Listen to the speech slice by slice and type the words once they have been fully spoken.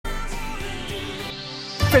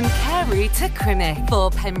From Carew to Crimmick for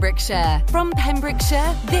Pembrokeshire. From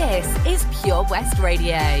Pembrokeshire, this is Pure West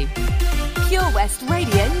Radio. Pure West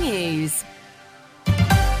Radio News.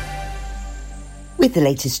 With the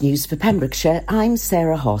latest news for Pembrokeshire, I'm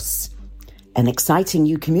Sara Hoss. An exciting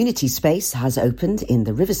new community space has opened in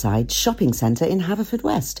the Riverside Shopping Centre in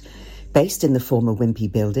Haverfordwest. Based in the former Wimpy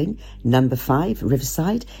building, Number 5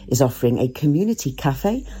 Riverside is offering a community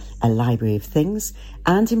cafe, a library of things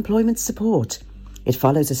and employment support. It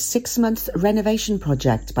follows a 6-month renovation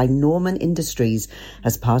project by Norman Industries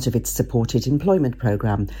as part of its supported employment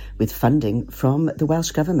programme with funding from the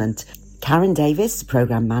Welsh Government. Karen Davis,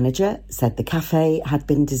 programme manager, said the cafe had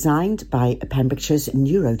been designed by Pembrokeshire's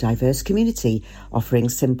neurodiverse community, offering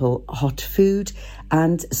simple hot food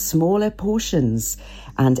and smaller portions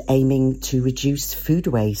and aiming to reduce food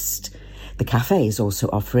waste. The cafe is also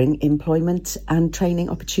offering employment and training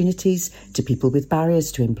opportunities to people with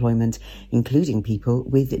barriers to employment, including people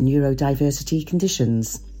with neurodiversity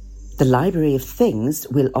conditions. The Library of Things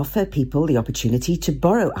will offer people the opportunity to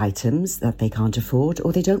borrow items that they can't afford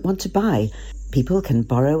or they don't want to buy. People can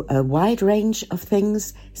borrow a wide range of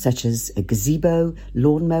things such as a gazebo,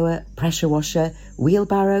 lawnmower, pressure washer,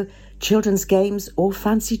 wheelbarrow, children's games or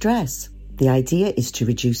fancy dress. The idea is to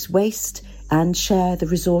reduce waste and share the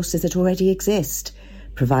resources that already exist,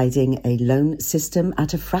 providing a loan system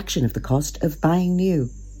at a fraction of the cost of buying new.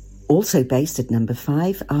 Also based at Number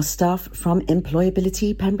 5 are staff from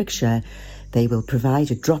Employability Pembrokeshire. They will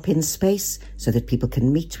provide a drop-in space so that people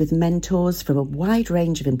can meet with mentors from a wide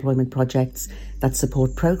range of employment projects that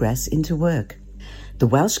support progress into work. The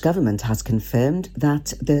Welsh Government has confirmed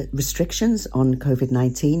that the restrictions on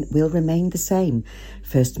COVID-19 will remain the same.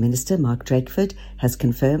 First Minister Mark Drakeford has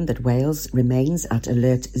confirmed that Wales remains at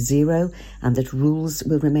alert 0 and that rules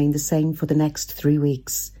will remain the same for the next 3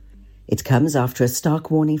 weeks. It comes after a stark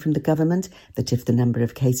warning from the government that if the number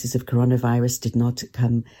of cases of coronavirus did not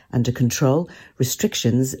come under control,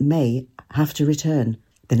 restrictions may have to return.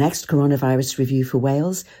 The next coronavirus review for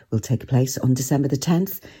Wales will take place on December the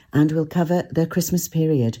 10th and will cover the Christmas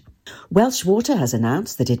period. Welsh Water has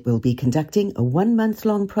announced that it will be conducting a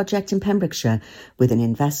 1-month-long project in Pembrokeshire with an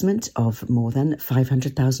investment of more than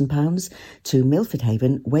 £500,000 to Milford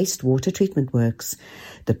Haven Wastewater Treatment Works.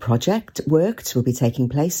 The project works will be taking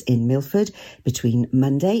place in Milford between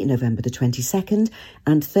Monday, November the 22nd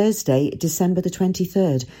and Thursday, December the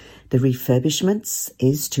 23rd. The refurbishments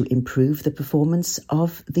is to improve the performance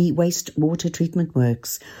of the wastewater treatment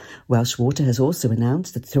works. Welsh Water has also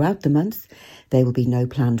announced that throughout the month there will be no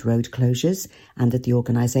planned road closures and that the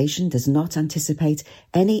organisation does not anticipate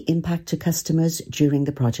any impact to customers during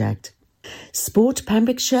the project. Sport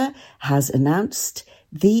Pembrokeshire has announced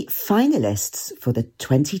the finalists for the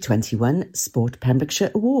 2021 Sport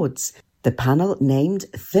Pembrokeshire Awards. The panel named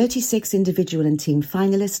 36 individual and team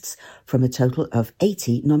finalists from a total of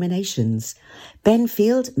 80 nominations. Ben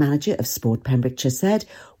Field, manager of Sport Pembrokeshire, said,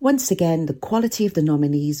 "Once again, the quality of the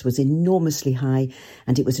nominees was enormously high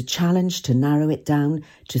and it was a challenge to narrow it down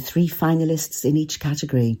to 3 finalists in each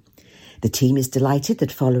category. The team is delighted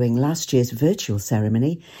that following last year's virtual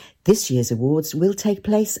ceremony, this year's awards will take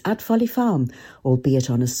place at Folly Farm,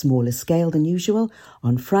 albeit on a smaller scale than usual,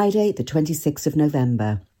 on Friday, the 26th of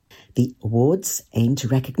November. The awards aim to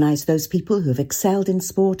recognise those people who have excelled in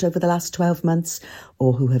sport over the last 12 months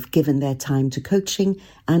or who have given their time to coaching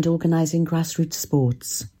and organising grassroots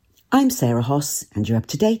sports." I'm Sara Hoss and you're up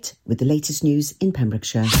to date with the latest news in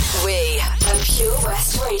Pembrokeshire. We are Pure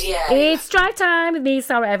West Radio. It's drive time with me,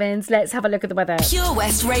 Sarah Evans. Let's have a look at the weather. Pure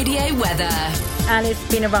West Radio weather. And it's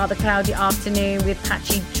been a rather cloudy afternoon with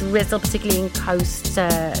patchy drizzle, particularly in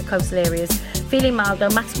coastal areas. Feeling mild though,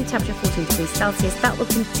 maximum temperature 14 degrees Celsius. That will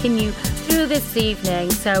continue through this evening.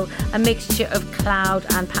 So a mixture of cloud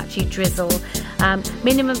and patchy drizzle.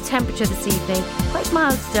 Minimum temperature this evening, quite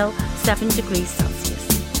mild still, 7 degrees Celsius.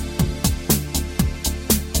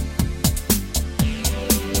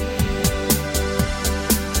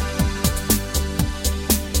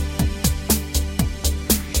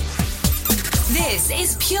 This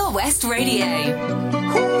is Pure West Radio.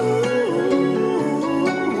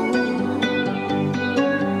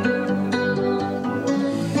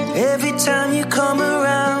 Every time you come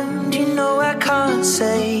around, you know I can't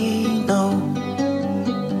say no.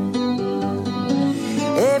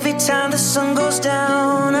 Every time the sun goes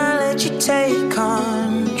down, I let you take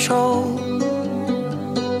control.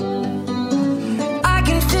 I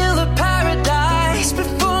can feel the paradise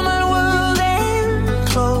before my world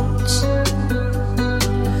implodes.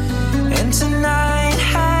 And tonight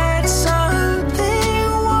had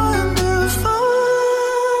something wonderful.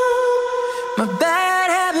 My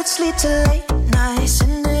bad habits lead to late nights,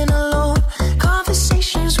 sitting alone,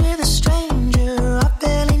 conversations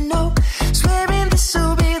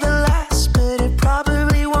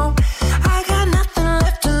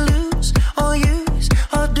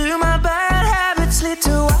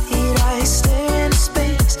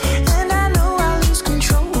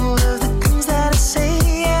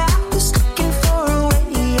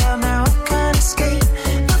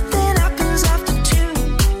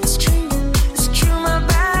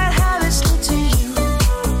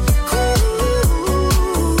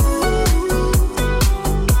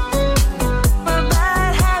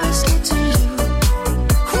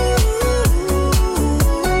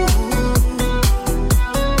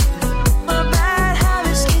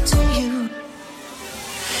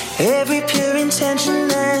Every pure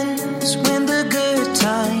intention ends when the good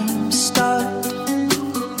times start.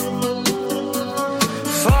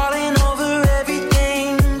 Falling over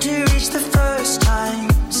everything to reach the first time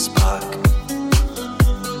spark.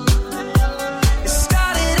 It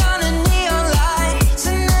started under neon lights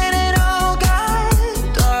and then it all got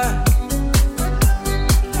dark.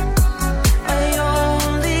 I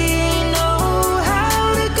only know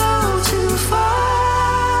how to go too far.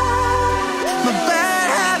 My bad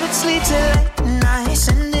habits lead to late nights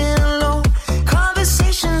and in alone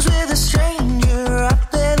conversations with a stranger I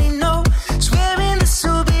barely know. Swearing this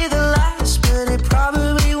will be the last, but it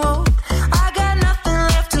probably won't. I got nothing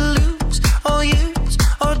left to lose or use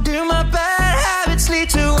or do. My bad habits lead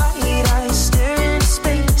to white eyes staring into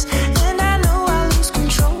space, and I know I lose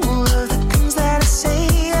control of the things that I say.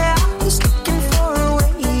 Yeah, I was looking for a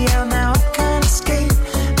way out, now I can't escape.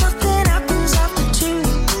 Nothing happens after two.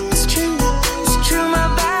 It's true, it's true. My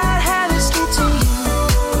bad habits lead to you.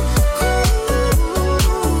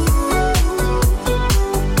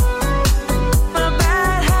 My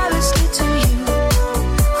bad habits lead to you.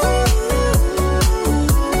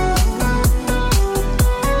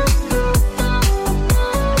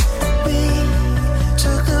 We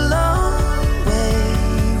took the long way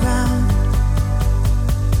round,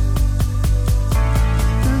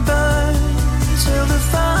 burned till the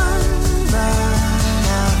fun ran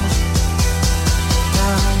out.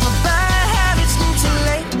 Now my bad habits lead to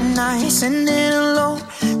late nights and in alone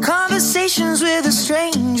conversations with a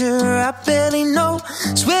stranger I barely know.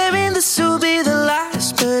 Swearing this will be the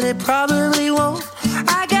last, but it probably won't.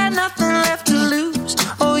 I got nothing left to lose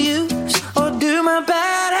or use or do. My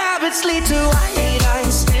bad habits lead to white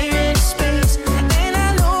eyes staring into space, and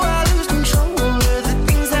I know I lose control of the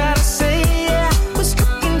things that I say. Yeah, I was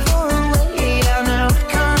looking for a way out, now I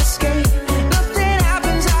can't escape. Nothing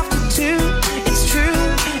happens after two. It's true,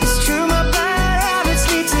 it's true. My bad habits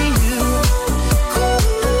lead to you.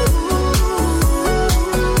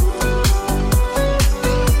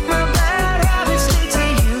 My bad habits lead to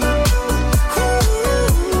you.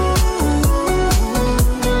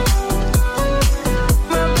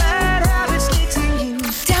 My bad habits lead to you.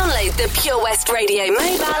 Download the Pure West Radio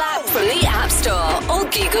mobile app from the App Store or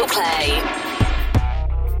Google Play.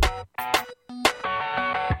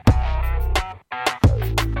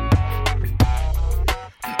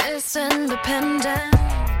 Miss Independent,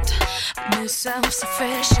 Miss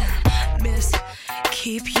Self-Sufficient, Miss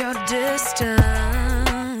Keep Your Distance,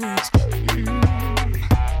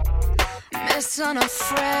 Miss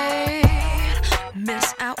Unafraid,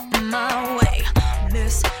 Miss Out My Way,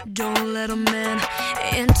 Miss Don't Let a Man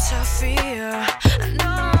Interfere,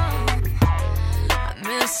 no,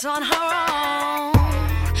 Miss On Her Own,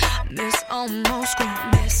 Miss Almost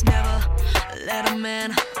Grown, Miss Never Let a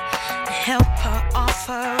Man help her off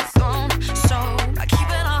her throne. So by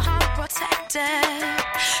keeping her heart protected,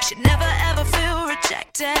 she'd never ever feel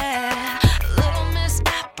rejected. A little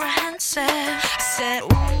misapprehensive, I said,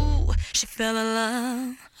 ooh, she fell in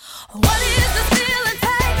love. What is this feeling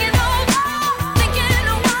taking over? Thinking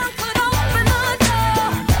no one could open the door.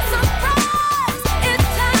 Surprise, it's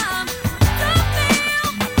time to feel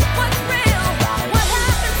what's real. What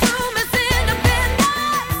happened to Miss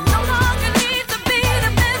Independence? No longer need to be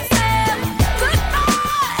defensive.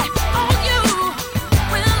 Goodbye, on you,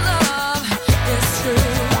 when love is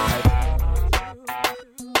true.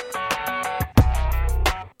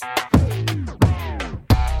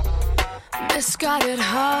 Miss got it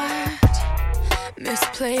hard, Miss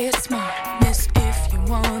play it smart, Miss if you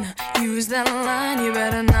wanna use that line, you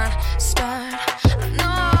better not start.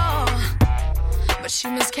 No, but she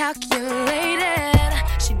miscalculated.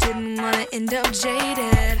 She didn't wanna end up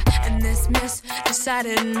jaded, and this miss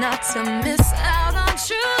decided not to miss out on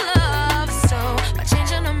true love. So by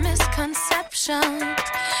changing her misconceptions,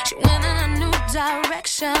 she went in a new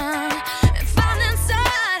direction and found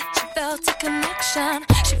inside she felt a connection.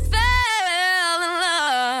 She fell in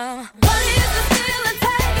love. What is this feeling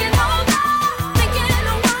taking over? Thinking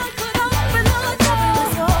no one could open the door.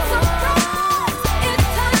 Surprise, it's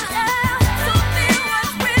time to feel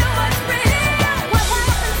what's real, what's real. What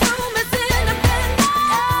happened to Miss Independence?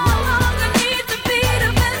 No longer need to be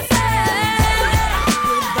defensive.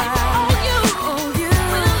 Goodbye, on you,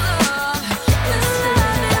 when love is true.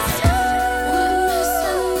 When Miss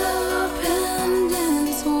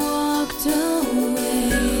Independence walked away,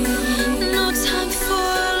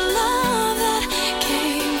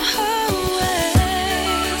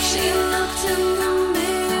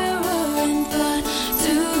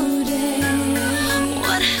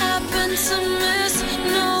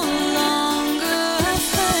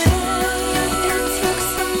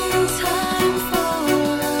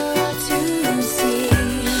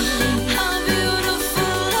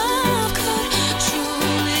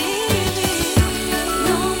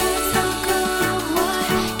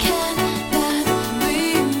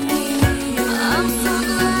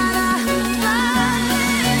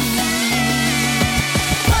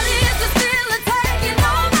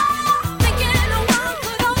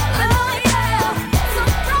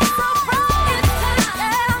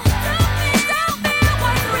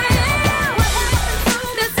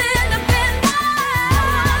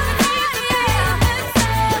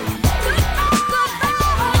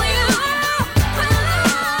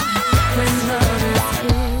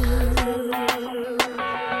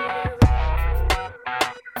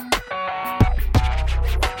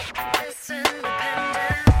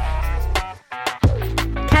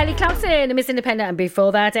 Clapton, Miss Independent, and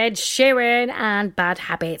before that, Ed Sheeran and Bad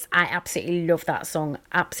Habits. I absolutely love that song.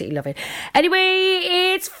 Absolutely love it. Anyway,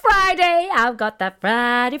 it's Friday. I've got that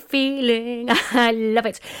Friday feeling. I love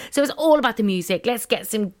it. So it's all about the music. Let's get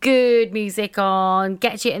some good music on,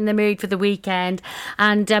 get you in the mood for the weekend.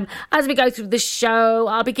 And as we go through the show,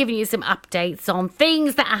 I'll be giving you some updates on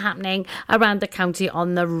things that are happening around the county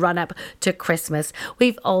on the run-up to Christmas.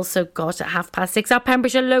 We've also got at 6:30 our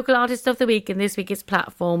Pembrokeshire Local Artist of the Week, and this week it's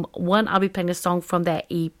Platform 1. I'll be playing a song from their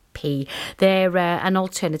EP. They're an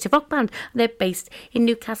alternative rock band. They're based in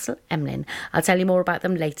Newcastle, Emlyn. I'll tell you more about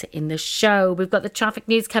them later in the show. We've got the traffic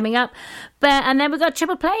news coming up, and then we've got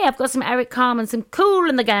Triple Play. I've got some Eric Carmen, some Cool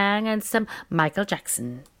in the Gang, and some Michael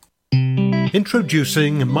Jackson.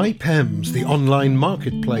 Introducing My Pems, the online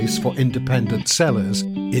marketplace for independent sellers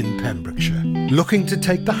in Pembrokeshire. Looking to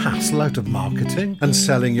take the hassle out of marketing and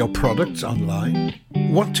selling your products online?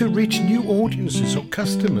 Want to reach new audiences or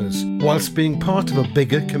customers whilst being part of a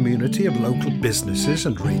bigger community of local businesses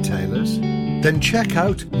and retailers? Then check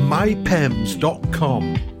out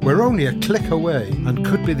mypems.com. We're only a click away and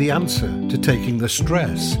could be the answer to taking the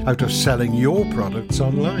stress out of selling your products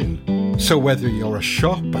online. So whether you're a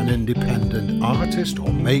shop, an independent artist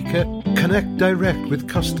or maker, connect direct with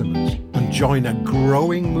customers and join a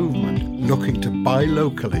growing movement looking to buy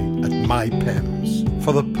locally at MyPems.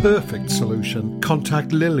 For the perfect solution,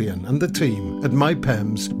 contact Lillian and the team at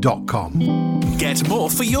mypems.com. Get more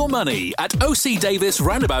for your money at OC Davis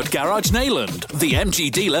Roundabout Garage Neyland, the MG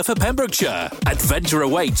dealer for Pembrokeshire. Adventure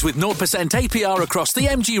awaits with 0% APR across the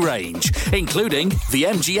MG range, including the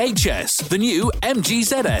MG HS, the new MG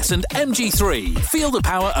ZS and MG3. Feel the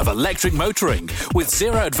power of electric motoring with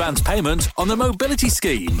zero advance payment on the mobility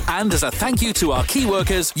scheme. And as a thank you to our key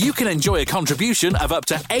workers, you can enjoy a contribution of up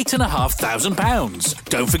to £8,500.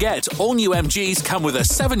 Don't forget, all new MGs come with a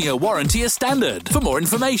 7-year warranty as standard. For more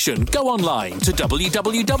information, go online to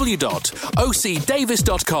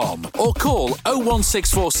www.ocdavis.com or call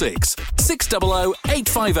 01646 600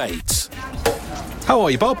 858. How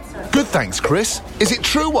are you, Bob? Good, thanks, Chris. Is it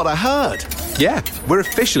true what I heard? Yeah, we're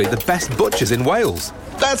officially the best butchers in Wales.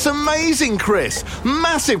 That's amazing, Chris.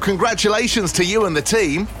 Massive congratulations to you and the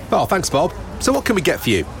team. Oh, thanks, Bob. So what can we get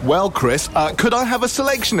for you? Well, Chris, could I have a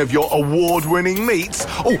selection of your award-winning meats?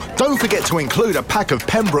 Oh, don't forget to include a pack of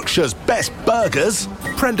Pembrokeshire's best burgers.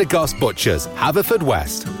 Prendergast Butchers,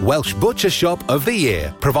 Haverfordwest, Welsh Butcher Shop of the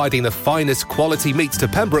Year, providing the finest quality meats to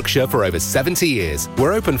Pembrokeshire for over 70 years.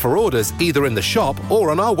 We're open for orders either in the shop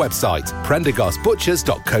or on our website,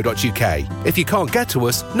 prendergastbutchers.co.uk. If you can't get to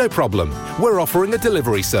us, no problem. We're offering a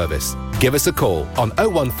delivery service. Give us a call on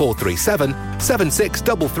 01437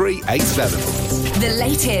 763387. The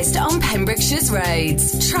latest on Pembrokeshire's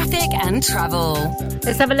roads, traffic and travel.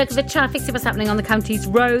 Let's have a look at the traffic, see what's happening on the county's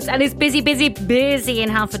roads. And it's busy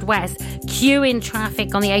in Haverfordwest. Queuing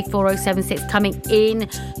traffic on the A4076 coming in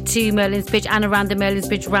to Merlinsbridge and around the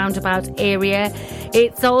Merlinsbridge roundabout area.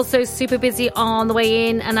 It's also super busy on the way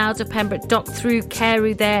in and out of Pembroke Dock through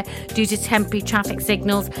Carew there due to temporary traffic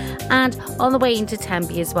signals, and on the way into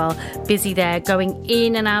Tenby as well. Busy there going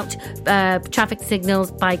in and out traffic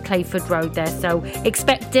signals by Clayford Road there. So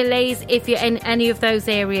expect delays if you're in any of those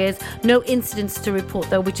areas. No incidents to report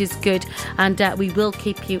though, which is good, and we will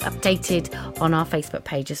keep you updated on our Facebook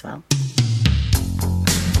page as well.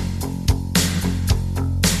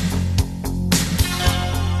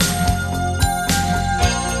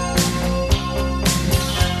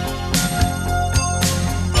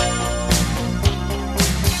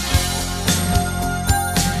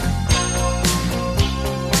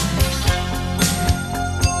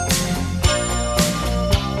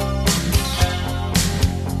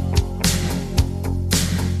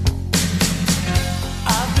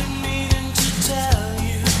 I've been needing to tell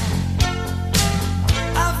you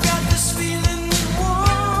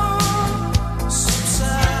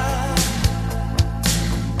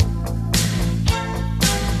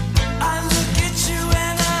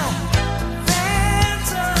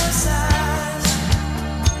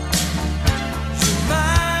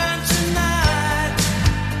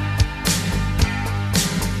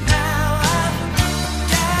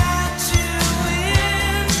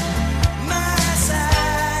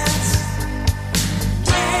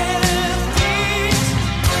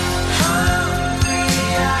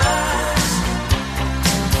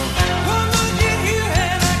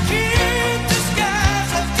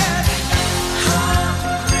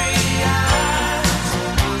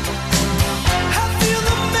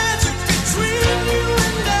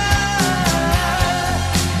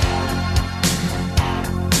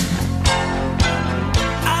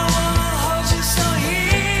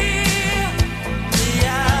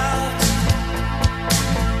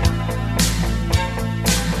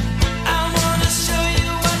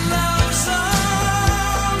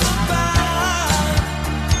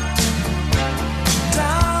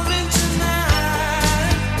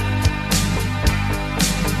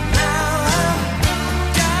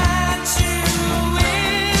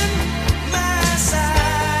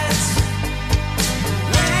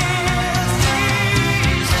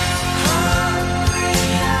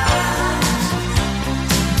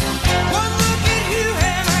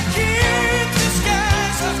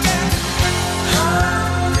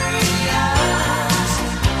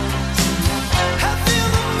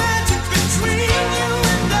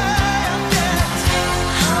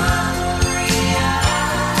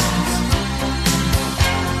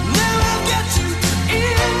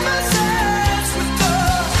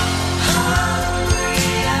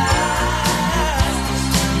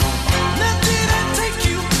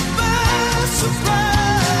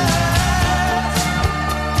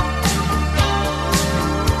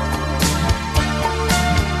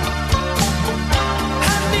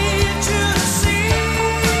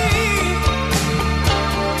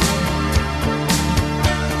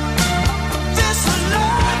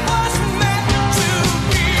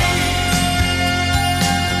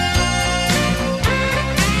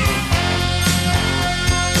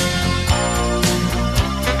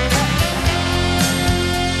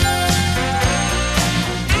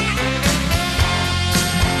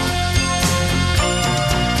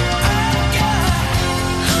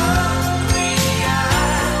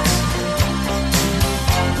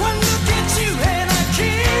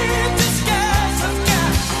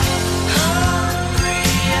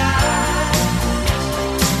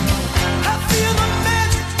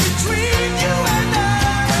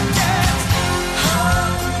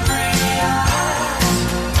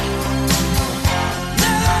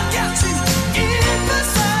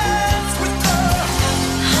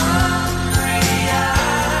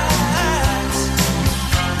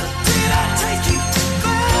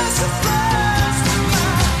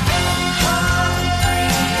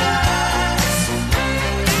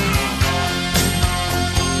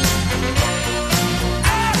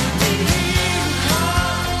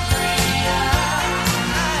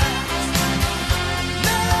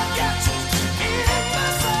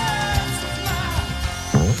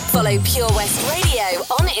Follow Pure West Radio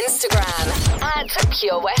on Instagram at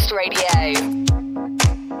Pure West Radio.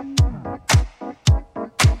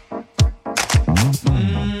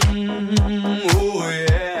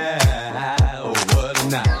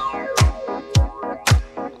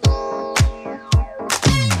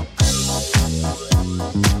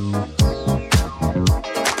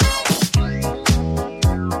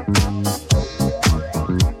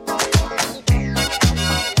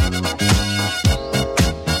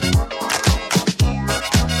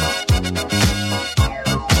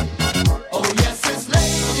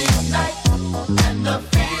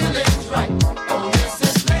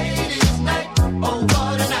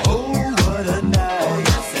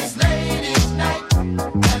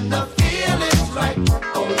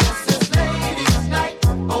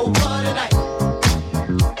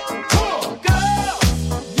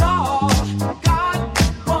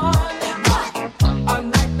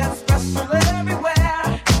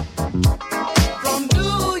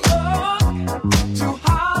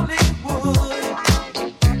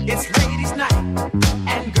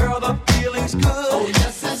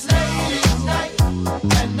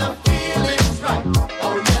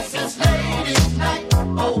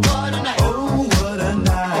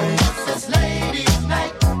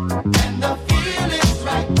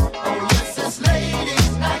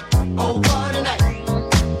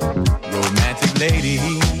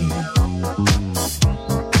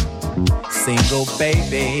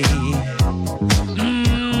 Baby,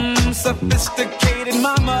 sophisticated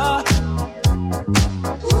mama.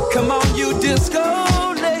 Come on, you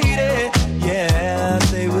disco lady. Yeah,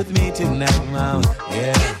 stay with me tonight, mama.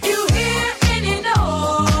 Yeah. If you hear any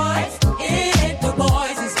noise, it's the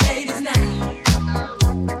boys and ladies night.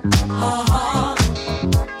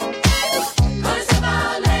 Gonna step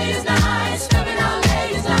out ladies night, stepping out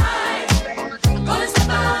ladies night. Gonna step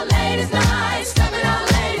out ladies night, stepping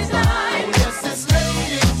out ladies night.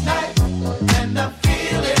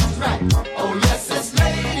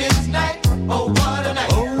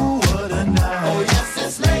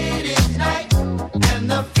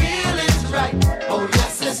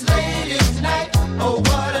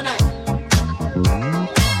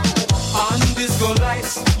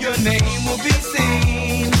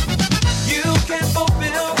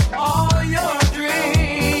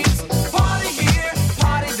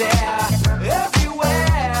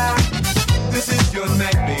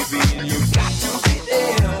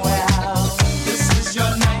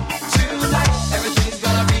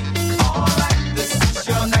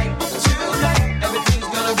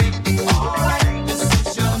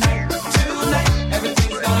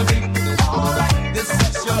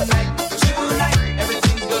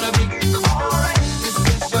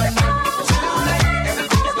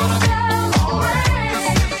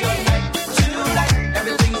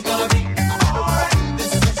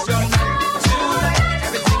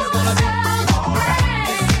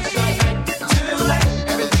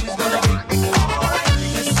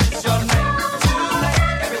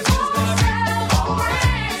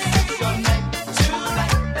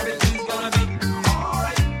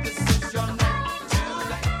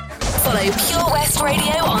 Follow Pure West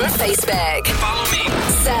Radio on Facebook. Follow me.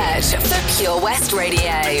 Search for Pure West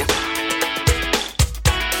Radio.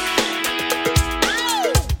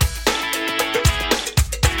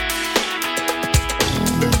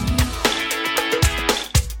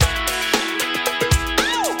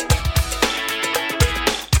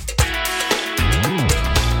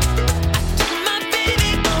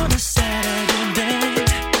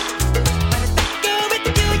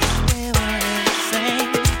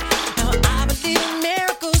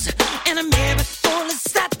 Miracles and a miracle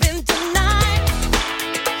is happening tonight.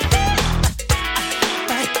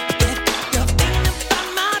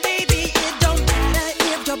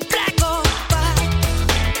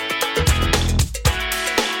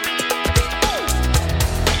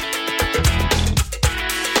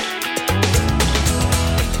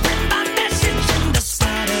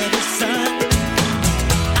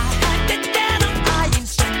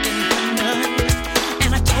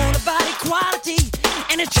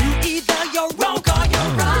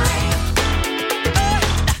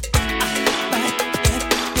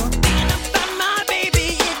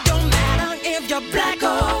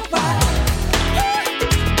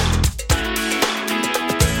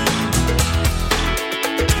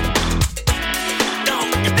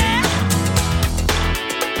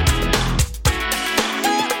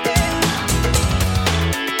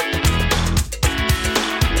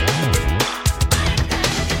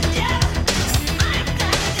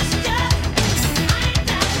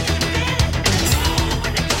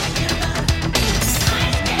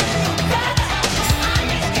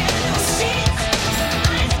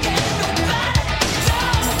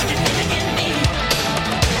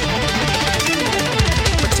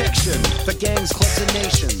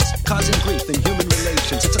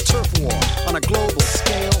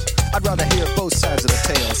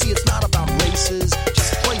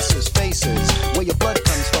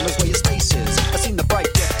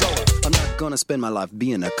 spend my life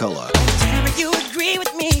being a color. Tell me you agree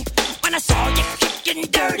with me when I saw you kicking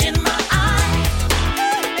dirt in my eye.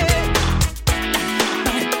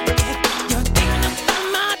 You're thinking about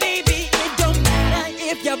my baby. It don't matter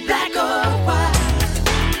if you're black or white.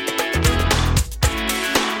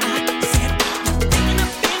 I said you're thinking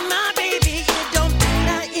about my baby. It don't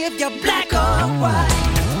matter if you're black or white.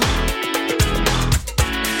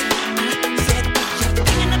 I said you're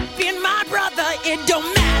thinking about my brother. It don't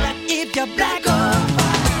matter if you're black or white.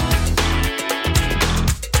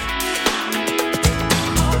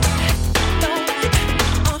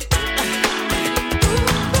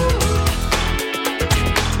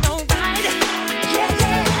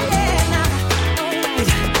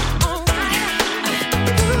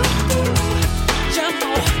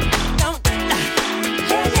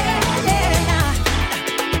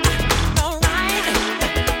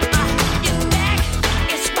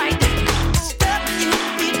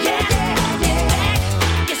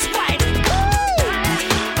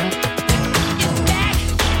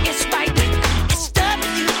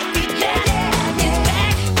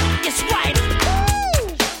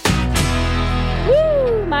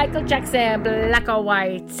 Jackson, black or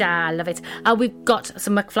white. I love it. We've got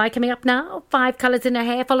some McFly coming up now. 5 colours in her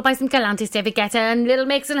hair, followed by some Galantis, David Guetta, and Little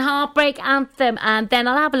Mix and Heartbreak Anthem. And then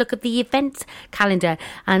I'll have a look at the event calendar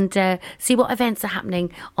and see what events are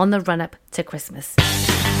happening on the run-up to Christmas.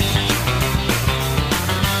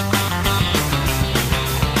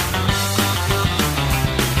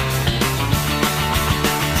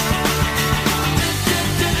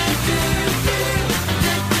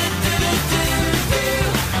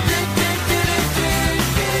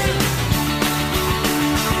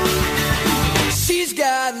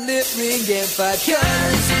 Lip ring and 5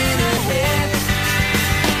 colors in her hair.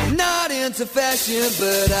 Not into fashion,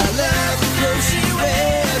 but I love the clothes she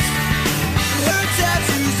wears. Her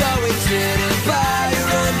tattoos always hidden by her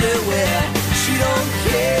underwear. She don't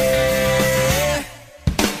care.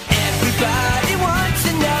 Everybody wants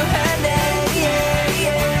to know her name.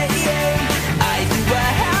 I do a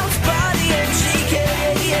house party and she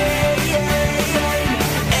came.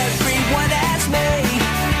 Everyone asks me,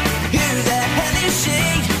 who the hell is she?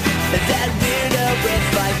 That weirdo with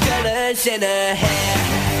 5 colors in her hair.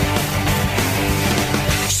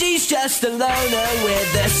 She's just a loner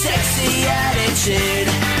with a sexy attitude,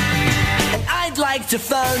 and I'd like to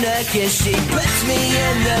phone her cause she puts me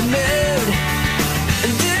in the mood.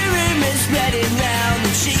 And the rumor's spreading round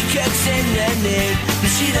that she cooks in the nude,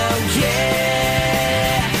 but she don't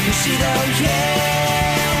care. She don't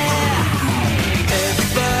care.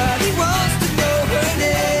 Everybody wants to know her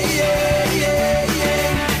name.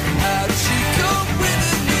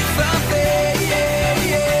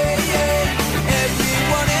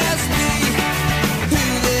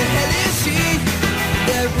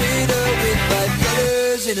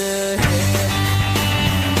 In her hair.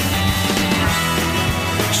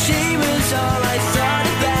 She was all I thought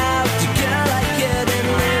about, the girl I couldn't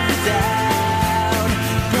live without.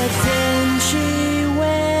 But then she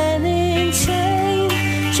went insane.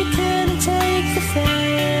 She couldn't take the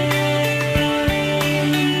fame.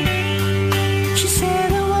 She said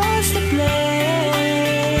I was to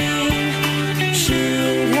blame.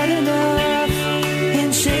 She'd had enough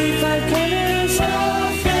and she 5 colors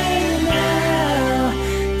off, and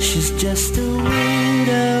now she's just a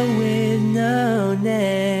widow with no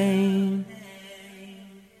name.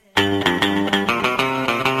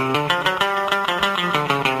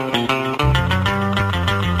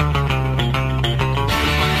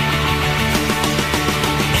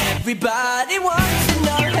 Everybody wants to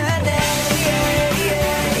know her name.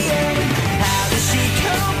 How does she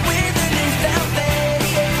cope with her newfound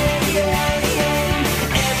fame?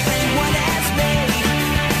 Everyone asks me,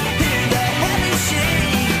 who the hell is she?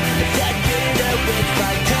 That widow with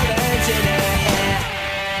 5 colors in her hair.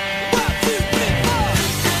 1, 2, 3, 4.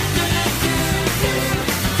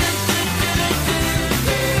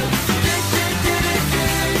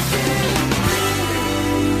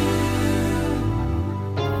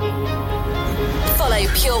 Follow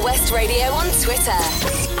Pure West Radio on Twitter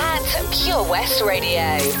 @Pure West Radio.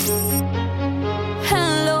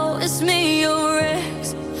 Hello, it's me, your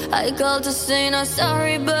ex. I called to say not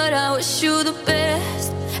sorry, but I wish you the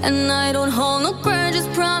best. And I don't hold no grudges,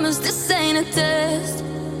 promise this ain't a test.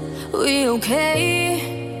 We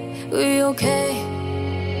okay, we okay.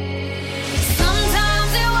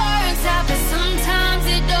 Sometimes it works out, but sometimes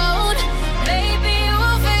it don't. Maybe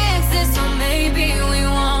we'll fix this, or maybe we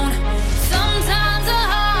won't. Sometimes a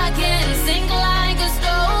heart can sink like a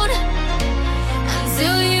stone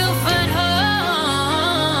until you find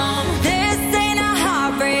home. This ain't a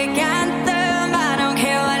heartbreak anthem. I don't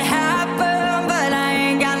care what happened,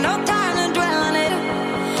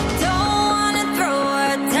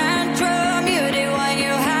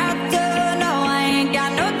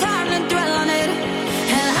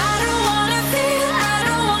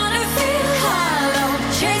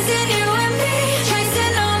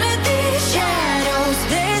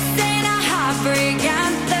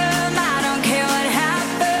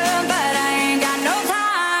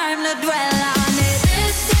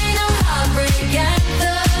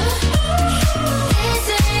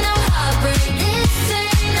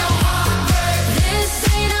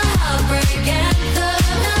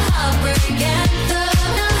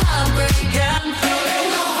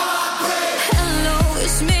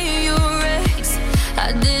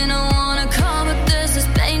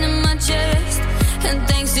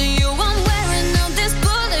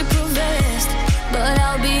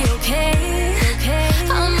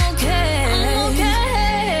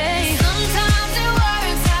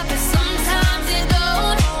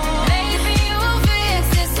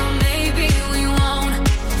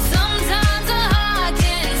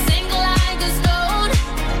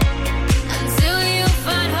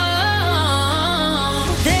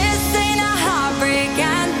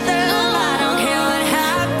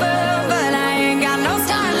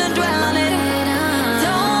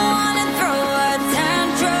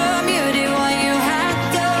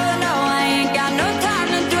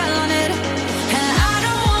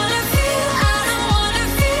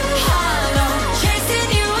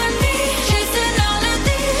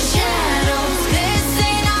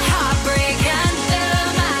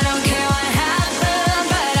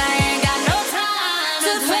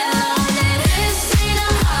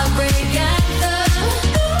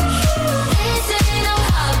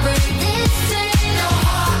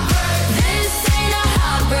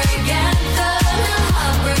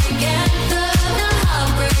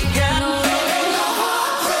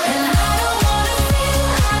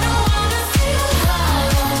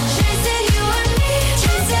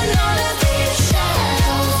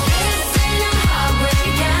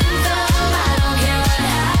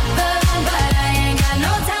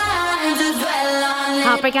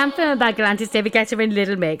 Craig Anthem about Galantis, David Guetta and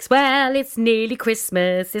Little Mix. Well, it's nearly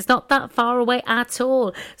Christmas. It's not that far away at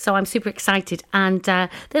all. So I'm super excited. And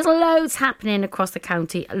there's loads happening across the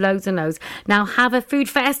county. Loads and loads. Now, Haverfood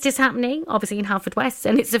Fest is happening, obviously in Haverfordwest.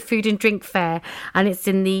 And it's a food and drink fair. And it's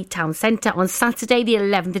in the town centre on Saturday, the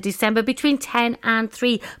 11th of December, between 10 and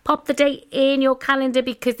 3. Pop the date in your calendar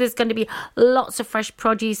because there's going to be lots of fresh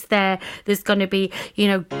produce there. There's going to be, you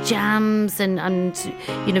know, jams and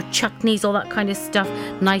you know, chutneys, all that kind of stuff.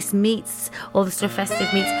 Nice meats, all the sort of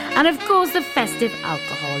festive meats, and of course the festive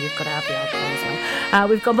alcohol. You've got to have the alcohol as well.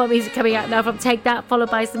 We've got more music coming out now from Take That,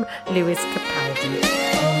 followed by some Lewis Capaldi.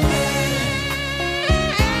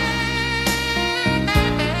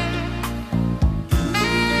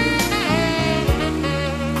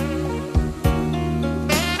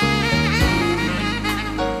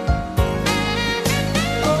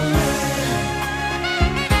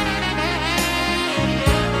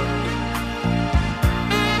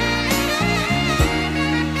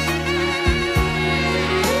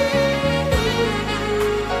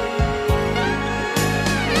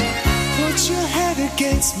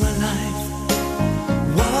 Against my life,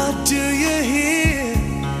 what do you hear?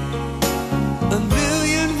 A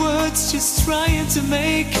million words just trying to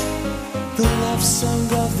make the love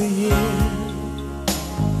song of the year.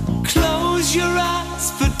 Close your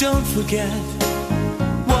eyes, but don't forget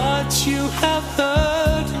what you have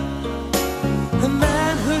heard. A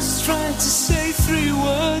man who's trying to say 3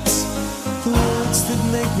 words, the words that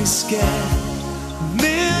make me scared. A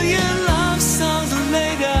million love songs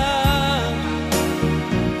later,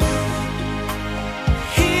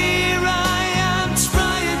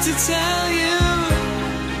 to tell you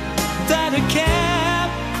that I care.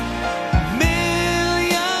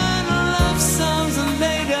 Million love songs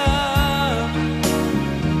later,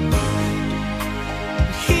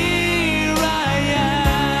 here I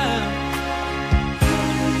am.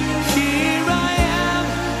 Here I am.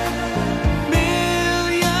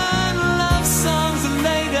 Million love songs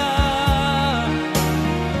later,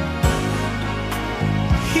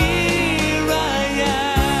 here I am.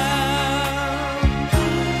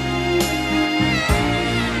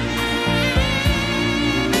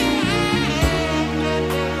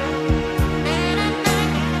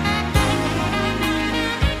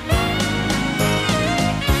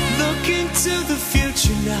 To the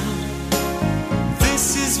future now,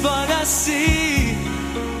 this is what I see.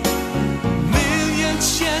 Million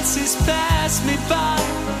chances pass me by,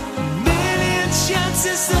 million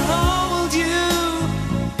chances to hold you.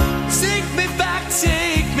 Take me back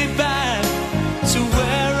to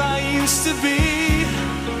where I used to be.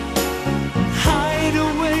 Hide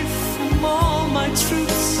away from all my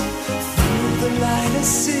truths, through the light I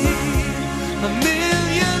see. A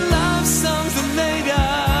million love songs later,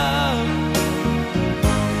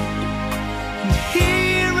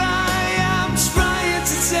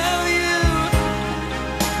 tell you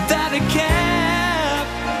that I care.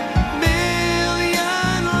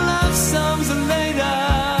 Million love songs later,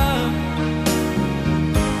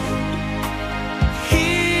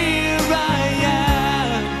 here I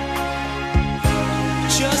am,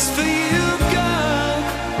 just for you, girl.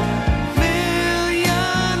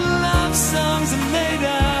 Million love songs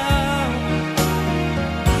later,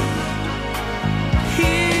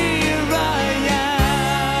 here I am.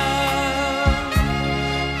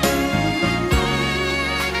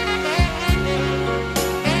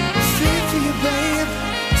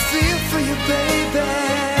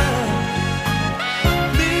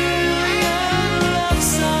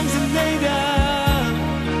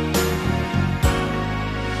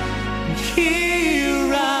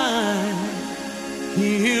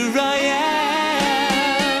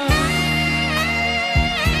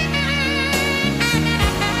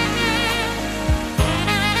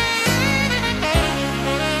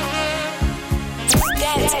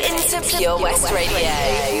 Pure West Radio.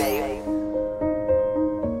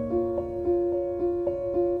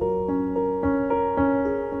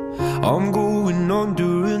 I'm going on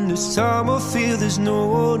during this time. I feel there's no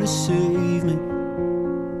one to save me.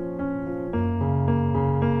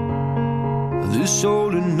 This all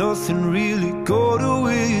and nothing really got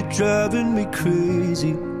away. You're driving me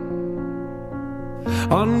crazy.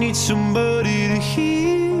 I need somebody to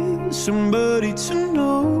hear, somebody to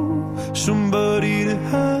know, somebody to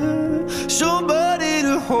have, somebody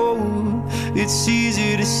to hold. It's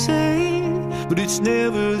easy to say, but it's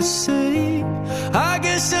never the same. I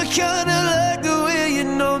guess I kinda like the way you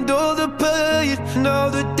numbed all the pain. Now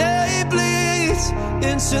the day bleeds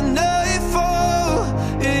into nightfall,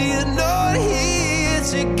 and you're not here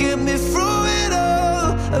to get me through it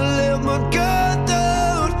all. I let my guard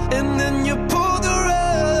down, and then you pulled the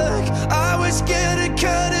rug. I was getting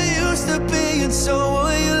kinda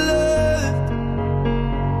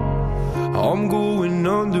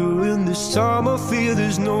this time I feel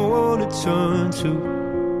there's no one to turn to.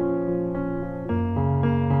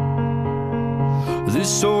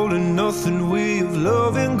 This all and nothing way of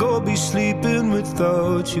loving, go be sleeping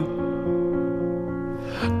without you.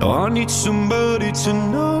 Now I need somebody to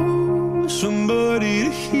know, somebody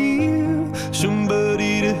to hear,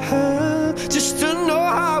 somebody to have, just to know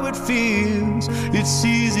how it feels. It's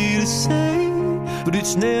easy to say, but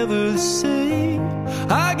it's never the same.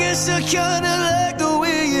 I guess I kinda like the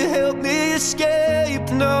way you help me escape.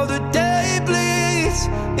 Now the day bleeds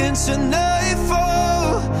into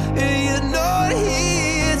nightfall, and you're not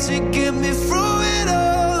here to get me through it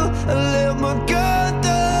all. I let my guard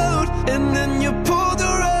down, and then you pulled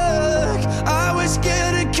the rug. I was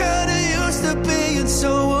getting kinda used to being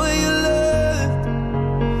someone you loved,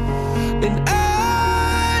 and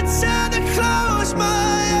I tend to close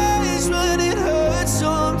my eyes when it hurts.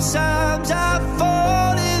 Sometimes I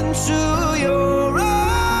fall into your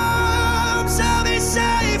arms. I'll be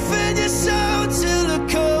safe in your soul till I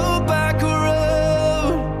come back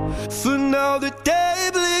around. For now the day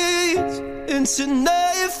bleeds into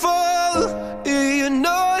nightfall, and you're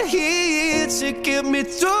not here to get me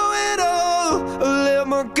through it all. I let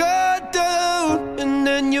my guard down, and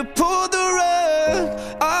then you pulled the rug.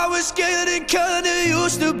 I was getting kinda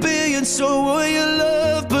used to being someone you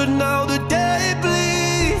love, but now the day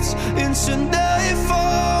bleeds into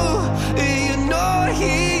nightfall, and you're not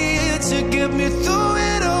here to get me through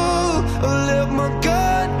it all. I let my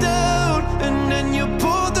guard down, and then you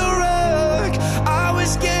pulled the rug. I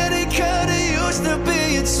was getting kinda used to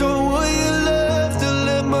being someone you loved. I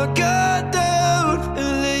let my guard down,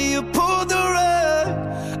 and then you pulled the rug.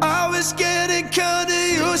 I was getting kinda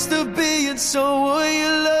used to being someone you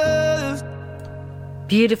loved.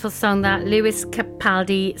 Beautiful song that, Lewis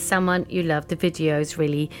Capaldi, Someone You Love. The video is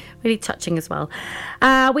really, really touching as well.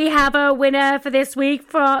 We have a winner for this week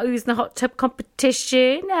for our Who's in the Hot Tub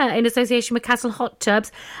competition in association with Castle Hot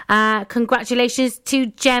Tubs. Congratulations to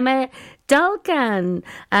Gemma Dulgan.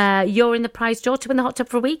 You're in the prize draw to win the hot tub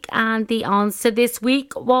for a week, and the answer this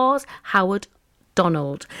week was Howard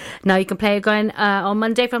Donald. Now you can play again on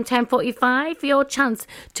Monday from 10:45 for your chance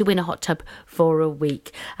to win a hot tub for a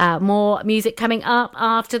week. More music coming up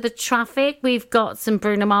after the traffic. We've got some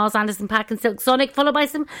Bruno Mars, Anderson .Paak and Silk Sonic, followed by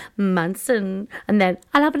some Manson, and then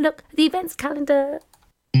I'll have a look at the events calendar.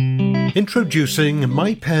 Introducing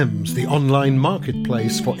My Pems, the online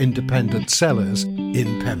marketplace for independent sellers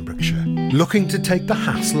in Pembrokeshire. Looking to take the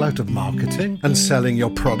hassle out of marketing and selling your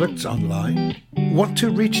products online? Want to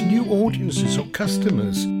reach new audiences or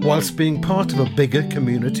customers whilst being part of a bigger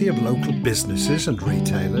community of local businesses and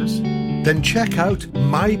retailers? Then check out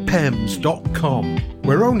mypems.com.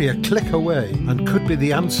 We're only a click away and could be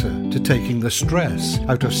the answer to taking the stress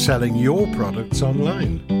out of selling your products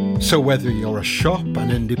online. So whether you're a shop,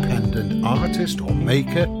 an independent artist or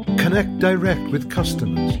maker, connect direct with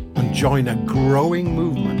customers and join a growing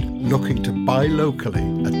movement looking to buy locally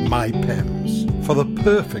at MyPems. For the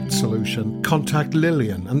perfect solution, contact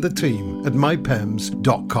Lillian and the team at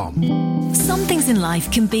mypems.com. Some things in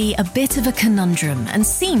life can be a bit of a conundrum and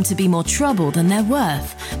seem to be more trouble than they're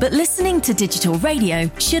worth. But listening to digital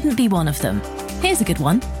radio shouldn't be one of them. Here's a good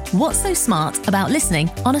one. What's so smart about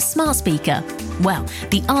listening on a smart speaker? Well,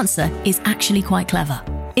 the answer is actually quite clever.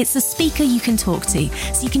 It's a speaker you can talk to,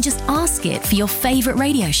 so you can just ask it for your favourite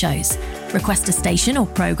radio shows. Request a station or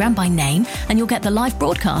programme by name and you'll get the live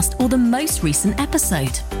broadcast or the most recent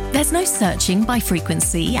episode. There's no searching by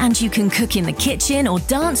frequency, and you can cook in the kitchen or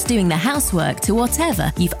dance doing the housework to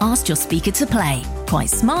whatever you've asked your speaker to play. Quite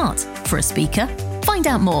smart for a speaker. Find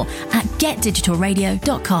out more at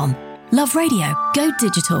getdigitalradio.com. Love radio. Go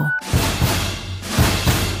digital.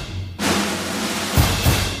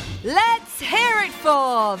 Let's hear it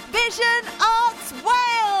for Vision Arts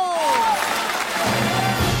Wales!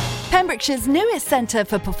 Pembrokeshire's newest centre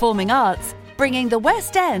for performing arts, bringing the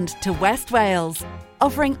West End to West Wales,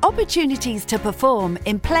 offering opportunities to perform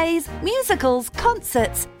in plays, musicals,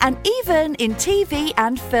 concerts, and even in TV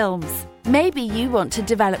and films. Maybe you want to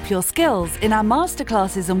develop your skills in our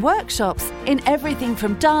masterclasses and workshops in everything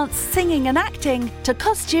from dance, singing and acting to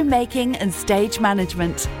costume making and stage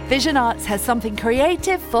management. Vision Arts has something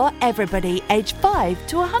creative for everybody aged 5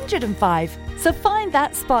 to 105. So find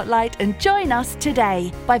that spotlight and join us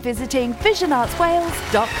today by visiting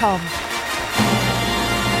visionartswales.com.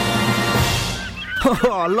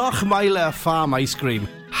 Oh, Lochmeyler Farm Ice Cream.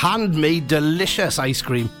 Handmade delicious ice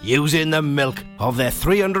cream using the milk of their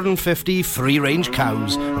 350 free-range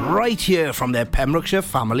cows right here from their Pembrokeshire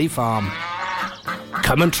family farm.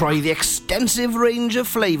 Come and try the extensive range of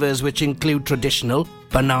flavours which include traditional,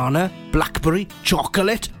 banana, blackberry,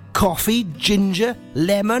 chocolate, coffee, ginger,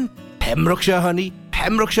 lemon, Pembrokeshire honey,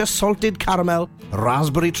 Pembrokeshire salted caramel,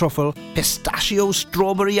 raspberry truffle, pistachio,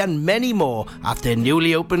 strawberry and many more at their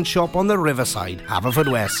newly opened shop on the Riverside,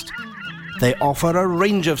 Haverfordwest. They offer a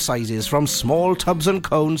range of sizes from small tubs and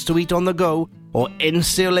cones to eat on the go or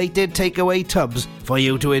insulated takeaway tubs for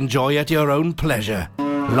you to enjoy at your own pleasure.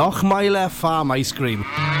 Lochmeyler Farm Ice Cream.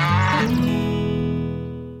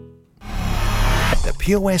 The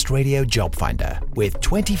Pure West Radio Job Finder, with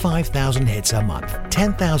 25,000 hits a month,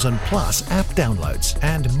 10,000 plus app downloads,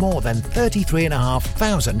 and more than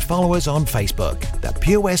 33,500 followers on Facebook. The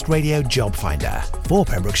Pure West Radio Job Finder, for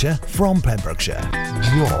Pembrokeshire, from Pembrokeshire.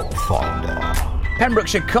 Job Finder.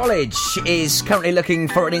 Pembrokeshire College is currently looking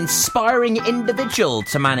for an inspiring individual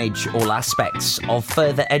to manage all aspects of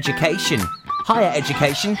further education, higher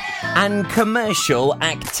education and commercial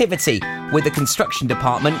activity, with the construction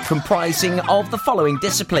department comprising of the following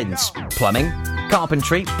disciplines: plumbing,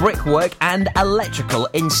 carpentry, brickwork and electrical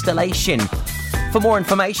installation. For more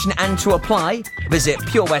information and to apply, visit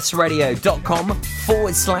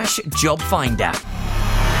purewestradio.com/job finder.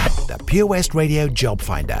 The Pure West Radio Job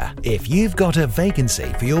Finder. If you've got a vacancy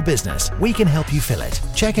for your business, we can help you fill it.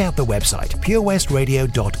 Check out the website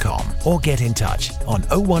purewestradio.com or get in touch on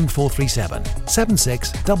 01437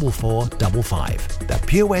 764455. The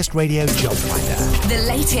Pure West Radio Job Finder. The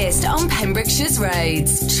latest on Pembrokeshire's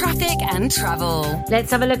roads, traffic and travel. Let's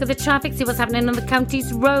have a look at the traffic, see what's happening on the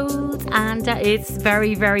county's roads, and it's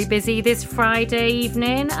very, very busy this Friday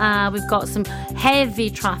evening. We've got some heavy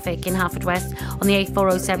traffic in Haverfordwest on the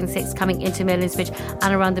A4076 coming into Merlinsbridge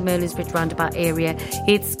and around the Merlinsbridge roundabout area.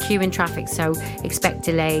 It's queuing traffic, so expect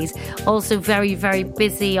delays. Also very, very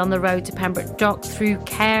busy on the road to Pembroke Dock through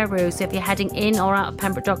Carew. So if you're heading in or out of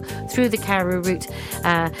Pembroke Dock through the Carew route,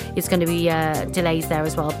 it's going to be delays there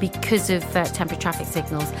as well because of temporary traffic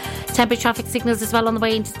signals. Temporary traffic signals as well on the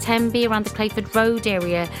way into Tenby around the Clayford Road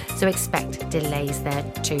area, so expect delays there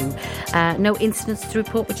too. No incidents to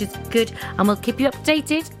report, which is good, and we'll keep you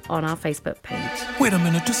updated on our Facebook page. Wait a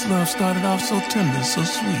minute, this love started off so tender, so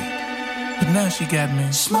sweet, but now she got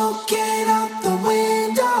me smoking out the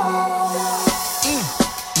window.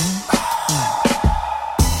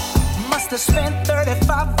 Must have spent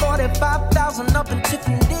 45,000 up in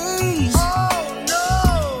Tiffany's. Oh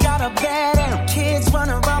no! Got a bed and kids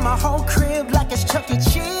running around my whole crib like it's Chuck E.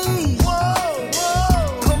 Cheese. Whoa,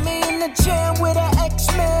 whoa! Put me in the gym with an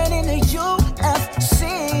X-Men in the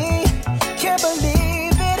UFC. Can't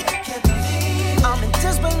believe it. I'm in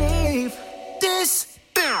disbelief. This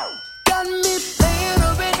got me paying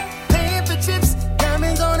a rent, paying for trips,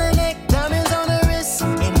 diamonds on the neck, diamonds on the wrist,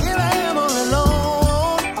 and here I am all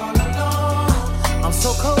alone, all alone. I'm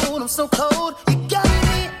so cold, I'm so cold. You got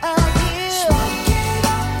me out here smoking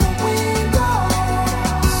out the window,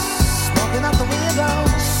 smoking out the window,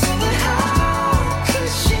 singing, how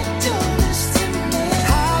could she do this to me?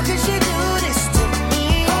 How could she do this to me?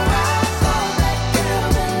 Oh, I thought that girl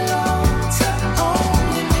belonged to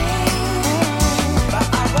only me, but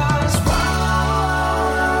I was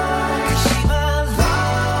wrong, 'cause she belonged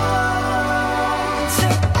to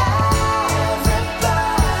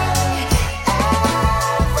everybody.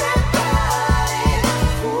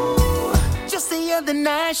 Ooh. Just the other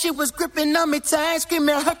night, she was gripping on me tight,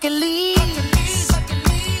 screaming Hercules.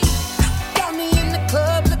 Got me in the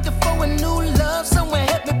club looking for a new love, someone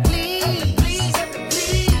help me please.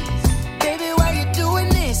 Baby, why you doing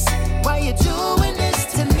this? Why you doing this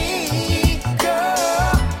to me,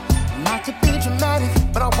 girl? Not to be dramatic,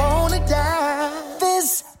 but I wanna die.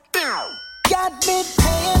 This got me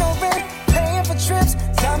paying over, paying for trips,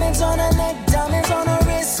 diamonds on her neck, diamonds on her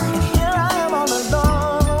wrist. And here I am all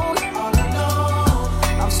alone, all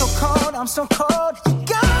alone. I'm so cold, I'm so cold. You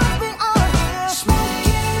got me out here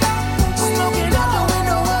smoking out the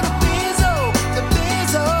window of the Benzo, the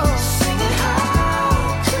Benzo. Singing, how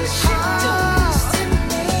could she do this to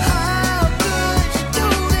me? How could you do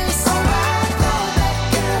this? Oh, I thought that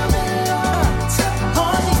girl belonged to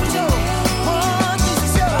only you, only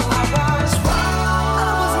you. I was wrong,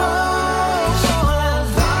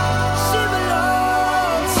 she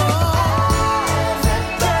belonged to everybody.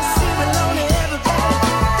 Yes, she belonged to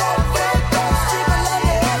everybody. She belonged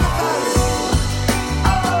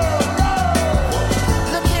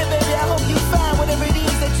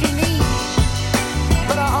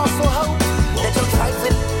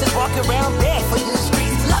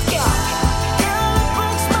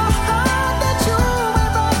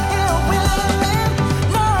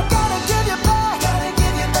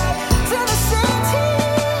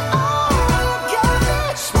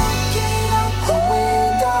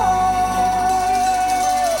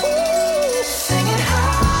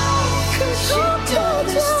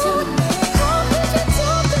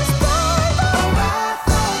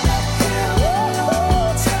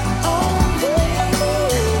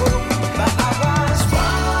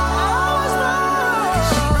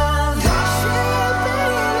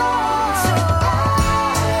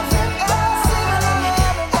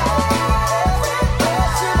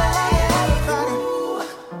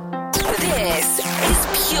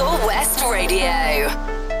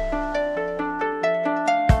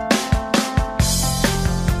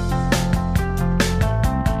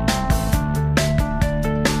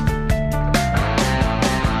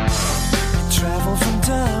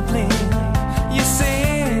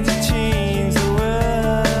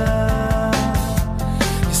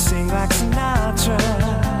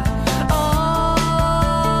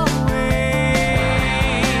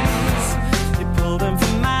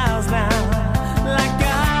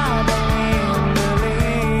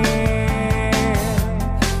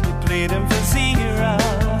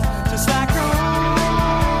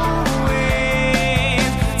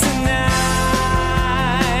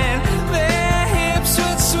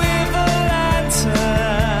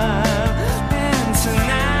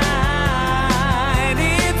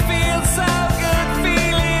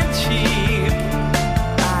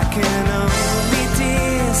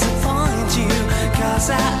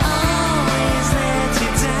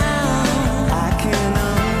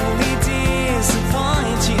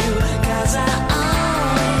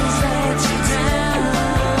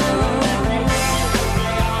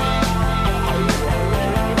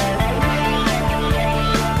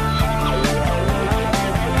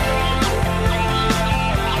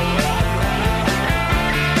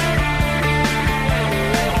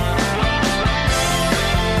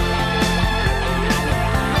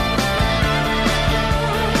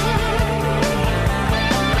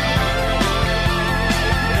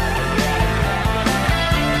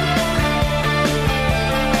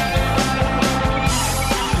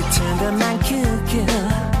kill,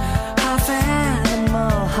 half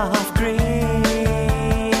animal, half grease.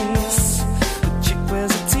 The chick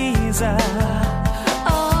was a teaser.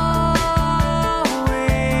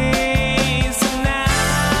 Always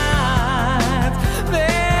tonight,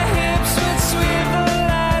 their hips would swivel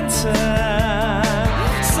and turn.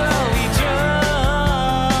 So we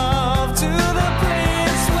drove to the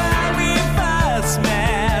place where we first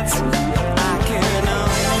met. I can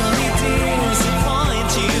only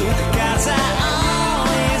disappoint you, 'cause I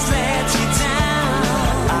always let you down.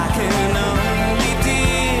 I can only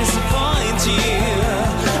disappoint you.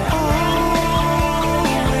 Always.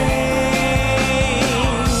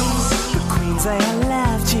 The queens they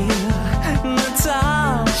left you, the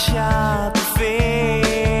tall, sharp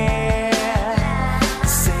affair.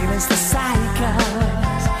 Same as the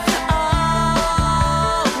psychos.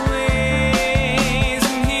 Always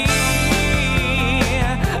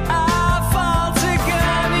here. I fall to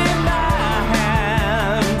gun in my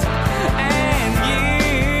hand, and you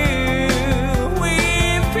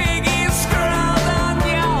with piggy scrawled on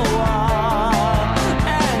your wall.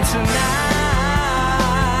 And tonight,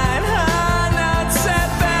 her note said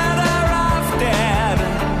better off dead.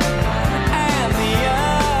 And the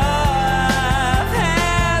earth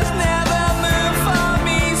has never moved for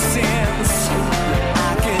me since.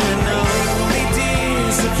 I can only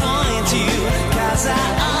disappoint you, 'cause I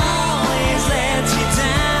always let you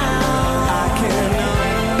down. I can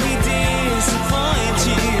only disappoint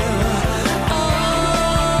you. Always.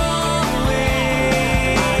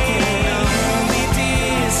 I can only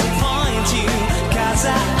disappoint you, 'cause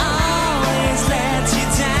I always let you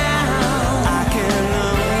down. I can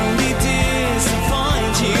only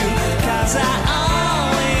disappoint you, 'cause I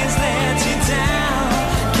always let you down.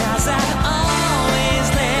 'Cause I always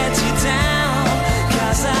let you down.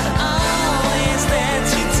 'Cause I always let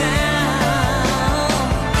you down.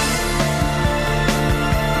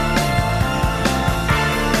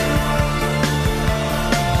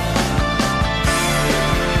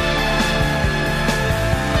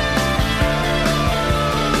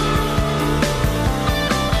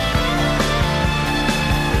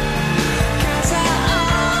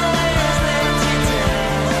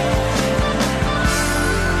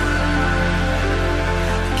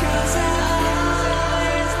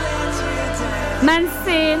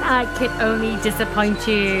 Manson, I can only disappoint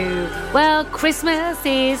you. Well, Christmas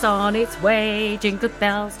is on its way. Jingle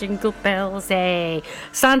bells, hey.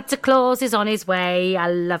 Santa Claus is on his way. I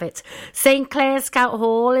love it. St. Clair Scout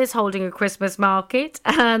Hall is holding a Christmas market,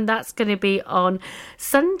 and that's going to be on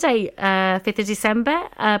Sunday, 5th of December,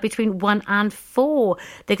 between 1 and 4.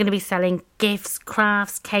 They're going to be selling gifts,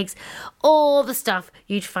 crafts, cakes, all the stuff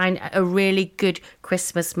you'd find at a really good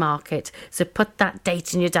Christmas market. So put that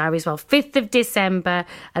date in your diary as well. 5th of December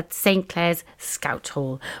at St. Clair's Scout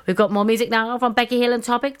Hall. We've got more music now from Becky Hill and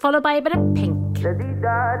Topic, followed by a bit of Pink.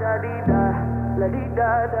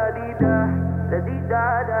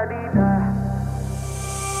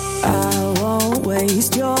 I won't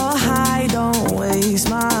waste your high, don't waste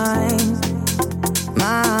mine.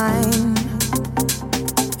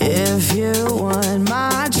 If you want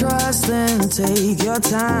my trust, then take your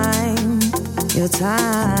time.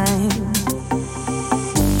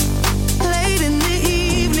 Late in the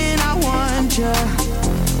evening, I want you.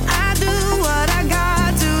 I do what I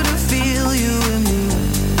got to feel you in me.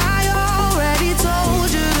 I already told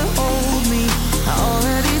you to hold me. I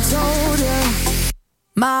already told you.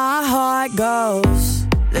 My heart goes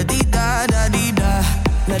la dee da da dee da,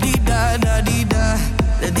 la dee da da dee da,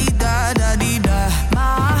 la dee da da dee da.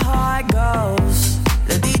 My heart goes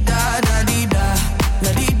la dee da da dee da,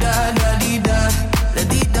 la dee da da dee da, la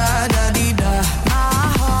dee da da dee da. My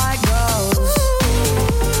heart goes.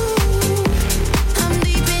 I'm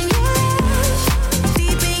deep in your love,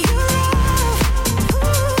 deep in your love.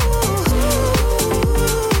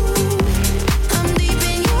 I'm deep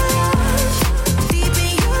in your love, deep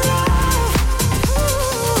in your love.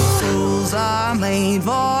 Rules are made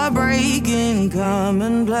for breaking. Come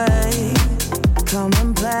and play, come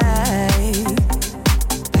and play.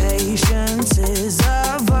 Patience is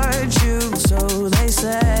a virtue, so they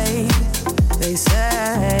say, they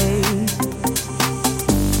say.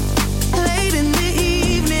 Late in the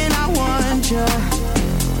evening, I want you.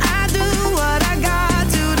 I do what I got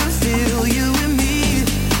to feel you in me.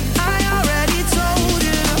 I already told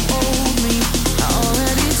you to hold me. I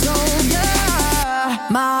already told you.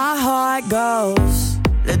 My heart goes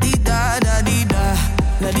la dee da da dee da,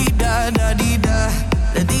 la dee da da dee da,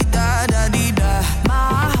 la dee da da dee da.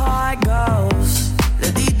 My heart goes la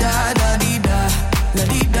dee da da dee da, la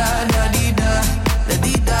dee da da dee da, la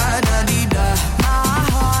dee da da dee da. My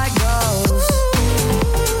heart goes.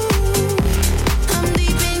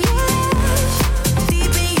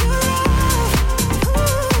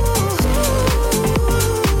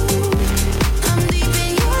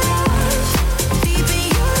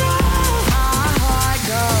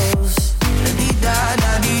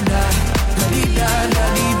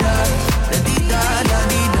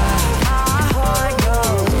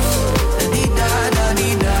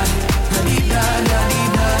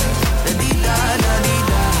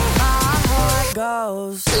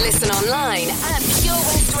 Listen online at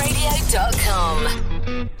purewestradio.com.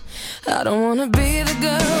 I don't wanna be the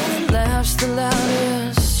girl that laughs the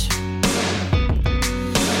loudest,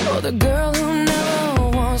 or the girl who never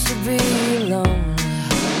wants to be alone.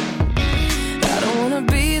 I don't wanna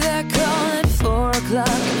be that call at 4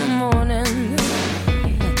 o'clock in the morning,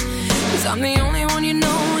 'cause I'm the only one you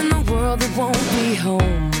know in the world that won't be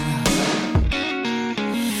home.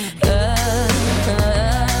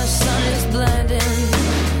 Sun is blinding.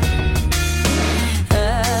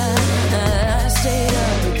 I stayed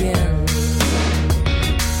up again.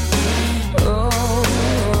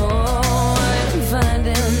 I'm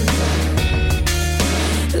finding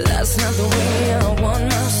that's not the way I want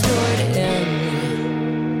my story to end.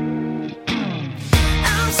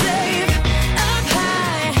 I'm safe up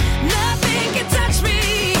high, nothing can touch me.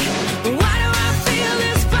 Why do I feel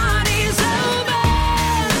this party's over?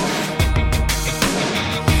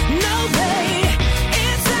 No pain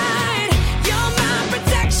inside, you're my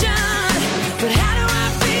protection. But how do I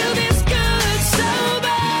feel this good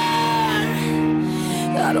sober?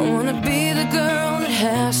 I don't wanna be the girl that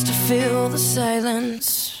has to fill the silence.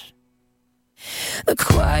 The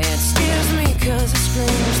quiet scares me 'cause it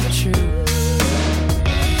screams the truth.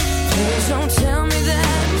 Please don't tell me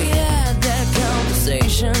that we had that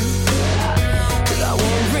conversation, 'cause I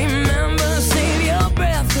won't remember. Save your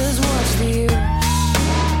breath, 'cause what's the use?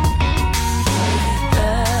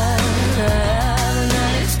 The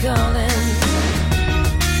night is calling,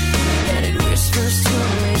 and it whispers to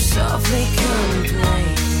me softly, come and play.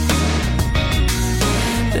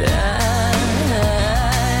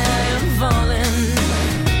 I'm falling,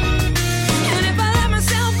 and if I let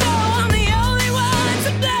myself go, I'm the only one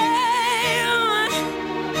to blame.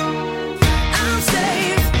 I'm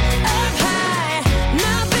safe up high,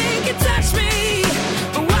 nothing can touch me.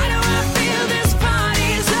 But why do I feel this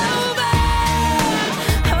party's over?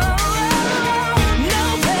 No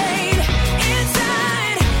pain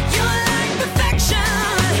inside, you're like perfection.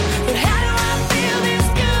 But how do I feel this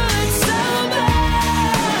good sober?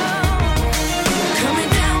 Coming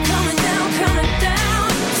down, coming down, coming down.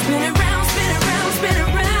 Spin it round, spin it round, spin it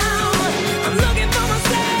round. I'm looking for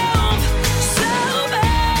myself sober.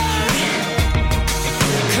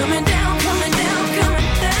 Coming down, coming down, coming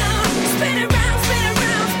down. Spin it round, spin it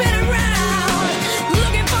round, spin it round.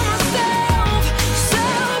 Looking for myself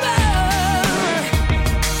sober.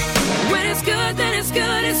 When it's good, then it's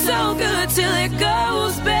good. It's so good till it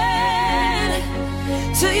goes bad.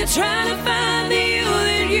 Till you're trying to find the you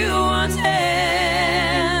that you once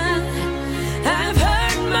had. I've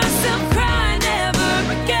heard myself cry never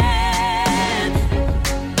again.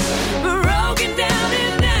 Broken down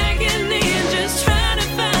in agony and just trying to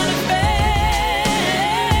find a bed.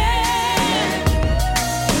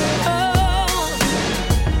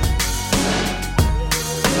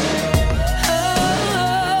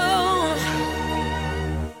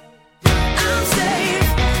 I'm safe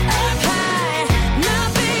up high,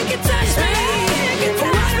 nothing can touch me.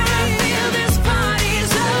 Why do I feel this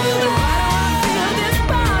party's over? This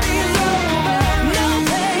party's over. No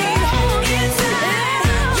pain inside,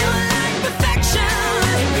 you're like perfection.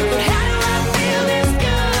 But how do I feel this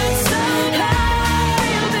good sober?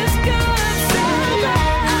 Feel this good sober.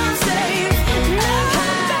 I'm safe up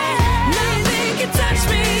high, nothing can touch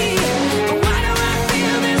me. Why do I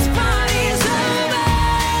feel this party's over?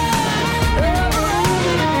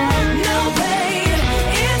 No pain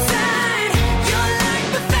inside, you're like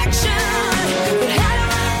perfection. But how do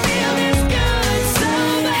I feel this good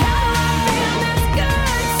sober? How do I feel this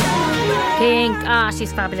good sober? Pink,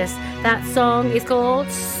 she's fabulous. That song is called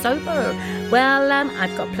Sober. Well,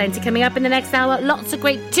 I've got plenty coming up in the next hour. Lots of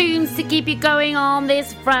great tunes to keep you going on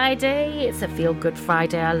this Friday. It's a feel-good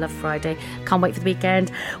Friday. I love Friday. Can't wait for the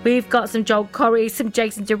weekend. We've got some Joel Corey, some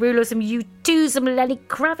Jason Derulo, some U2, some Lenny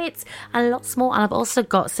Kravitz, and lots more. And I've also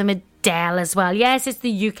got some Adele as well. Yes, it's the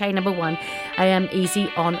UK #1. I am Easy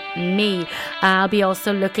on Me. I'll be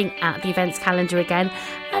also looking at the events calendar again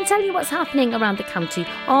and tell you what's happening around the county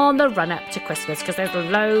on the run-up to Christmas, because there's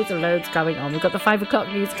loads and loads going on. We've got the 5 o'clock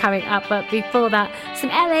news coming up, but before that, some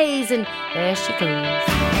LAs, and there she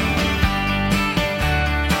goes.